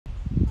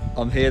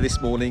I'm here this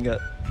morning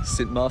at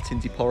St Martin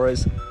de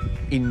Porres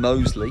in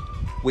Moseley,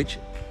 which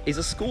is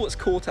a school that's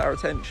caught our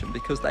attention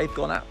because they've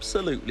gone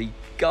absolutely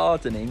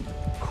gardening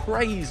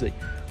crazy.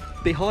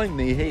 Behind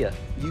me here,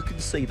 you can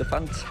see the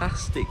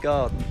fantastic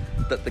garden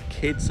that the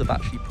kids have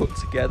actually put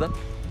together,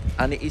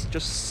 and it is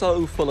just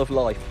so full of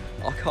life.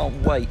 I can't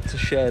wait to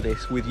share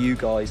this with you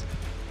guys.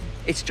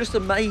 It's just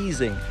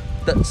amazing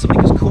that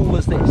something as cool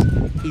as this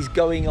is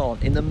going on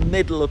in the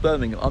middle of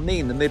Birmingham. I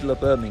mean the middle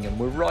of Birmingham.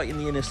 We're right in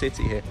the inner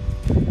city here.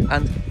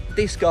 And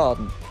this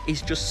garden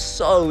is just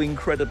so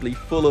incredibly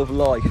full of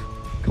life.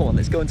 Come on,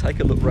 let's go and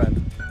take a look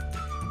round.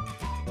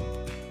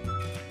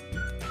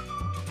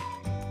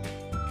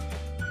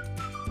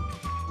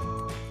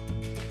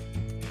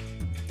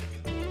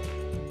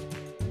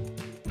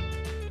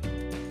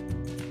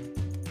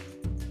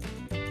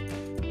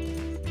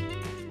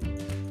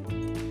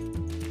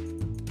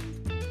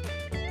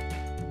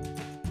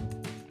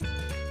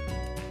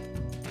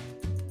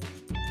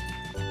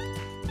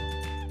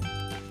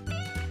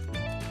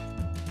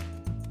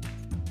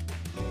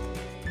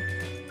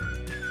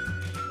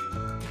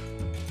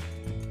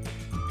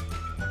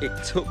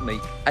 It took me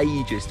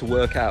ages to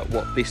work out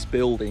what this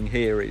building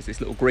here is, this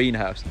little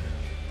greenhouse.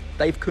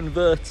 They've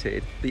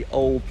converted the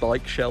old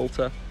bike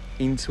shelter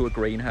into a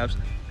greenhouse.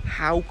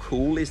 How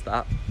cool is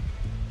that?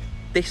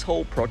 This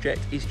whole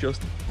project is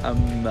just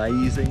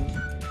amazing.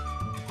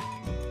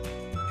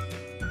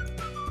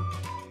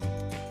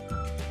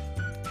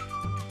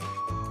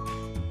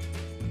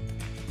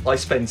 I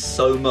spend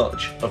so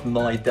much of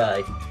my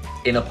day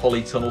in a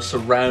polytunnel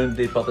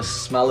surrounded by the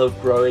smell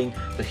of growing,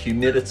 the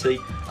humidity,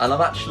 and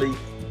I'm actually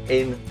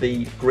in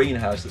the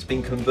greenhouse that's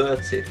been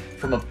converted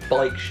from a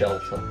bike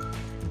shelter.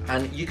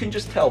 And you can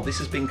just tell this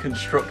has been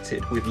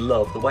constructed with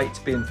love, the way it's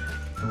been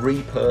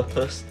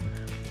repurposed.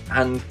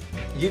 And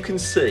you can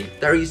see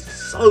there is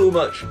so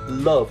much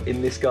love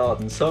in this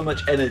garden, so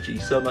much energy,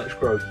 so much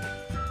growth.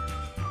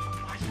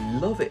 I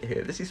love it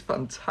here, this is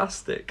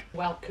fantastic.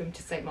 Welcome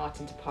to St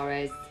Martin de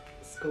Porres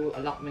School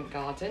Allotment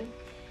Garden.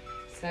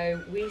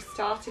 So we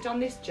started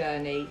on this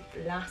journey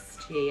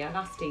last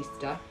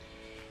Easter,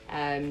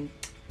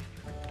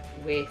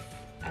 with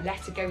a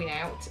letter going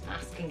out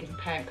asking if a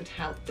parent could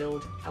help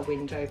build a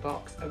window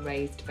box, a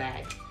raised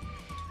bed.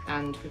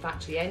 And we've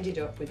actually ended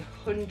up with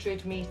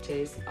 100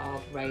 metres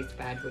of raised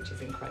bed, which is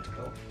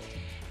incredible.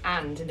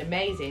 And an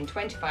amazing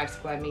 25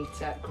 square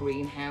metre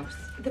greenhouse.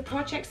 The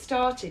project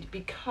started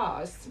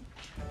because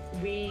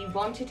we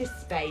wanted a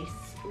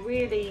space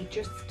really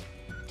just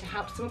to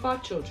help some of our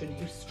children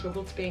who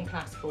struggle to be in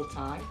class full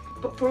time,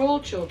 but for all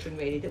children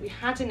really, that we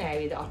had an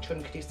area that our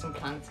children could do some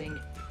planting.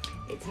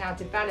 It's now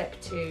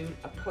developed to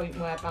a point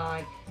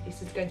whereby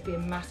this is going to be a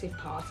massive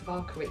part of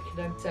our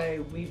curriculum.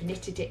 So we've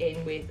knitted it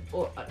in with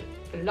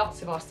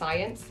lots of our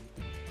science,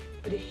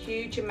 but a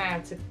huge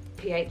amount of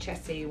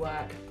PHSE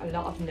work, a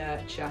lot of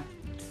nurture.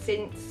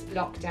 Since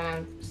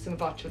lockdown, some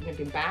of our children have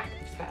been back.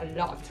 They've spent a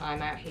lot of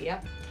time out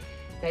here.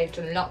 They've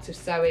done lots of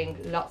sowing,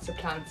 lots of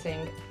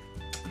planting.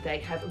 They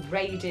have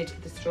raided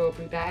the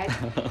strawberry bed.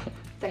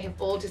 They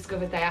have all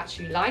discovered they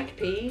actually like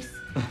peas,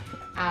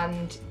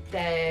 and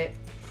they're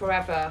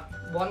forever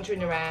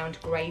wandering around,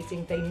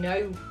 grazing. They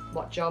know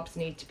what jobs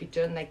need to be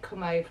done. They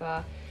come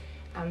over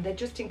and they're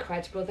just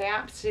incredible. They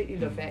absolutely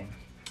love it.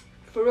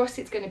 For us,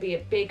 it's going to be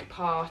a big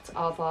part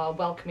of our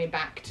welcoming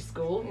back to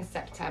school in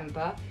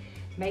September,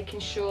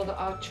 making sure that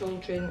our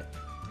children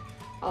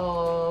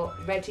are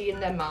ready in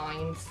their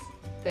minds,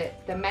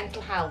 that their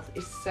mental health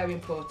is so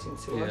important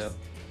to us,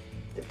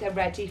 that they're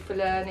ready for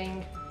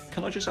learning.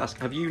 Can I just ask,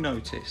 have you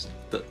noticed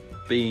that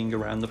being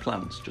around the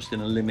plants just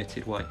in a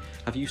limited way,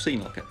 have you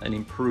seen like an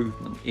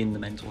improvement in the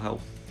mental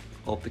health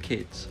of the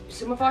kids?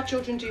 Some of our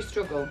children do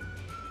struggle,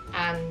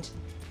 and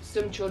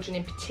some children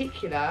in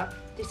particular,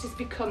 this has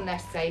become their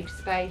safe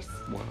space.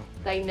 Wow.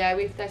 They know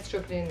if they're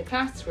struggling in the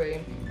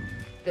classroom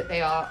that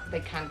they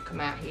can come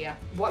out here.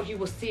 What you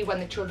will see when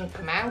the children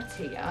come out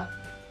here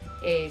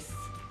is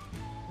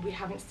we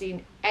haven't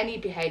seen any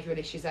behavioural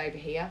issues over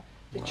here.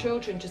 The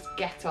children just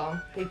get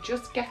on. They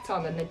just get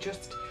on, and they're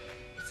just,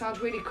 it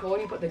sounds really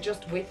corny, but they're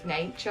just with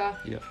nature.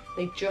 Yeah.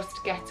 They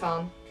just get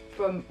on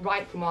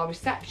right from our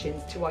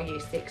receptions to our year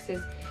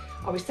sixes.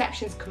 Our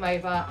receptions come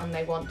over and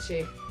they want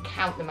to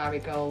count the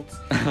marigolds.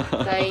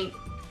 They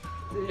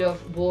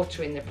love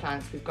watering the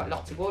plants. We've got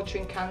lots of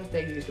watering cans.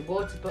 They use the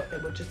water, but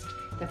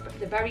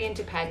they're very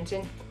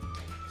independent.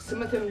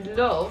 Some of them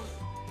love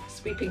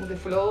sweeping the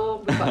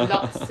floor. We've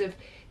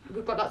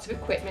got lots of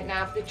equipment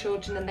now for the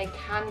children, and they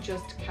can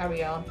just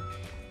carry on.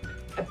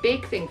 A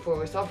big thing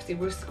for us, obviously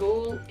we're a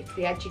school, it's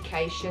the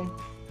education,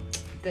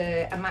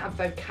 the amount of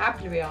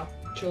vocabulary our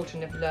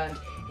children have learned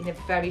in a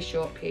very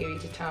short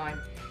period of time.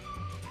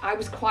 I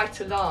was quite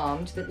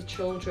alarmed that the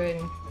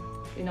children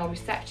in our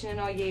reception in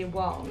our year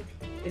one,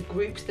 the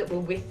groups that were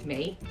with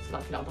me, so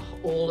that's not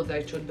all of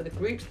those children, but the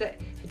groups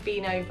that had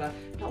been over,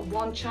 not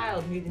one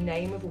child knew the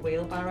name of a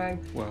wheelbarrow.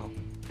 Wow.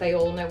 They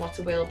all know what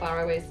a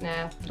wheelbarrow is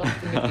now. Lots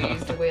of them have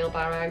used a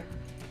wheelbarrow.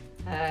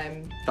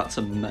 That's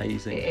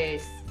amazing. It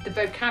is. The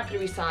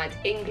vocabulary side,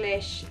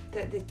 English,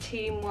 the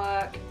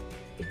teamwork,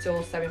 it's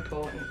all so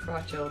important for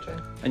our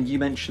children. And you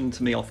mentioned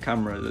to me off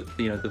camera that,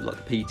 you know, the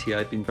PTA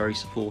have been very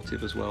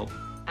supportive as well.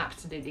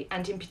 Absolutely,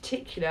 and in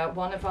particular,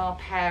 one of our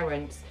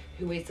parents,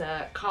 who is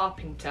a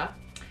carpenter,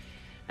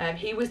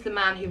 he was the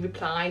man who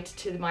replied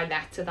to my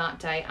letter that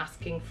day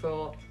asking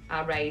for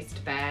our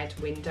raised bed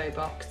window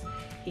box.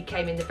 He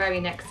came in the very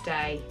next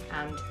day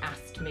and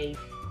asked me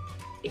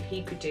if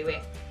he could do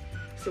it.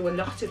 So a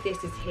lot of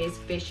this is his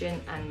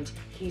vision, and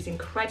he's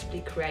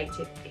incredibly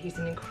creative. He's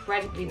an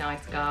incredibly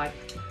nice guy,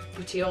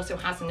 but he also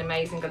has an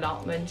amazing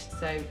allotment,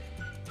 so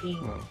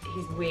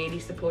he's really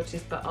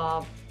supportive. But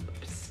our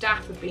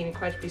staff have been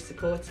incredibly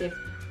supportive.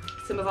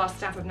 Some of our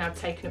staff have now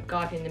taken up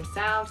gardening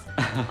themselves.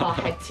 Our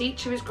head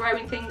teacher is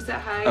growing things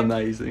at home.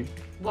 Amazing.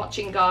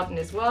 Watching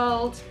Gardener's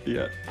World.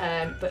 Yeah.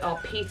 But our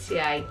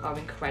PTA are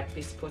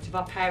incredibly supportive.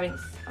 Our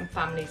parents and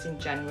families in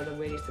general are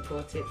really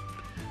supportive.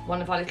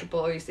 One of our little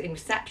boys in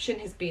reception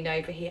has been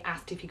over here,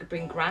 asked if he could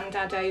bring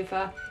Grandad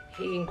over.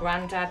 He and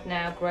Grandad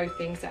now grow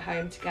things at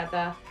home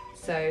together.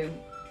 So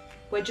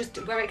we're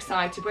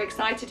excited. We're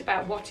excited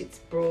about what it's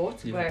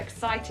brought. Yeah. We're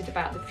excited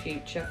about the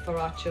future for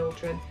our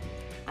children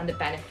and the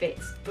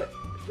benefits, but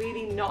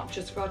really not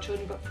just for our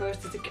children, but for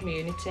us as a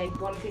community.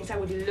 One of the things I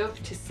would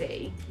love to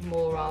see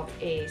more of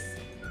is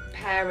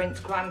parents,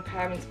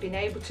 grandparents being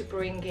able to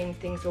bring in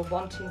things or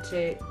wanting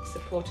to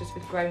support us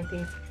with growing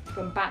things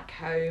from back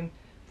home,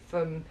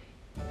 from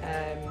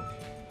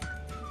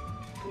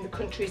the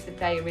countries that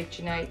they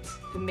originate.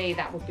 For me,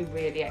 that would be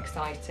really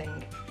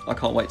exciting. I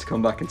can't wait to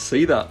come back and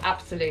see that.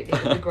 Absolutely,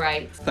 it would be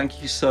great.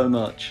 Thank you so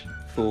much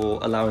for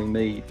allowing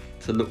me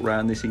to look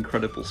around this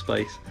incredible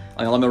space.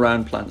 I'm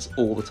around plants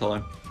all the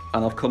time,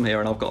 and I've come here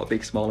and I've got a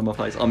big smile on my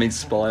face. I'm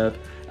inspired,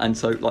 and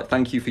so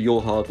thank you for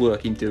your hard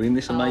work in doing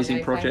this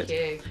amazing project.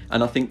 Thank you.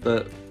 And I think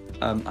that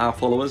our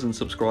followers and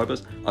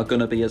subscribers are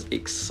going to be as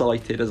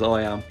excited as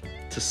I am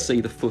to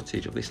see the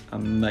footage of this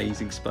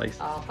amazing space.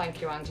 Oh, thank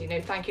you, Andy. No,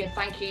 thank you, and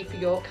thank you for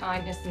your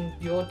kindness and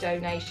your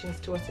donations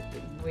to us. It's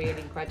been really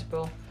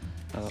incredible.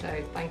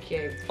 So thank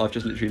you. I've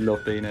just literally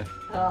loved being here.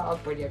 Oh,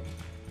 brilliant.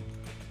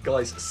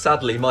 Guys,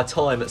 sadly my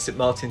time at St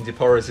Martin de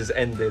Porres has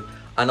ended,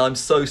 and I'm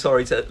so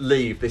sorry to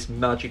leave this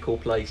magical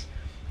place.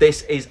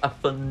 This is a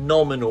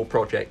phenomenal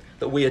project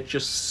that we are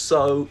just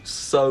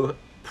so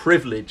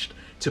privileged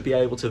to be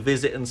able to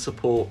visit and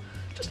support.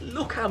 Just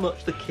look how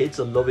much the kids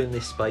are loving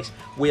this space.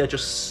 We are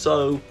just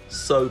so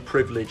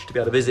privileged to be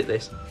able to visit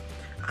this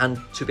and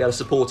to be able to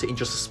support it in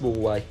just a small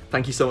way.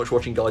 Thank you so much for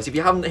watching, guys. If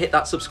you haven't hit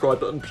that subscribe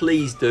button,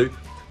 please do.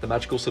 The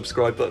magical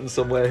subscribe button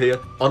somewhere here.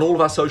 On all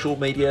of our social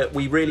media,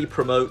 we really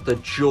promote the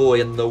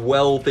joy and the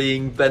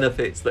well-being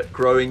benefits that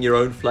growing your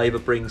own flavour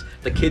brings.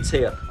 The kids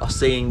here are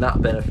seeing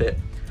that benefit.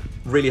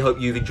 Really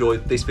hope you've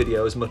enjoyed this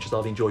video as much as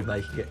I've enjoyed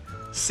making it.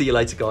 See you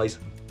later, guys.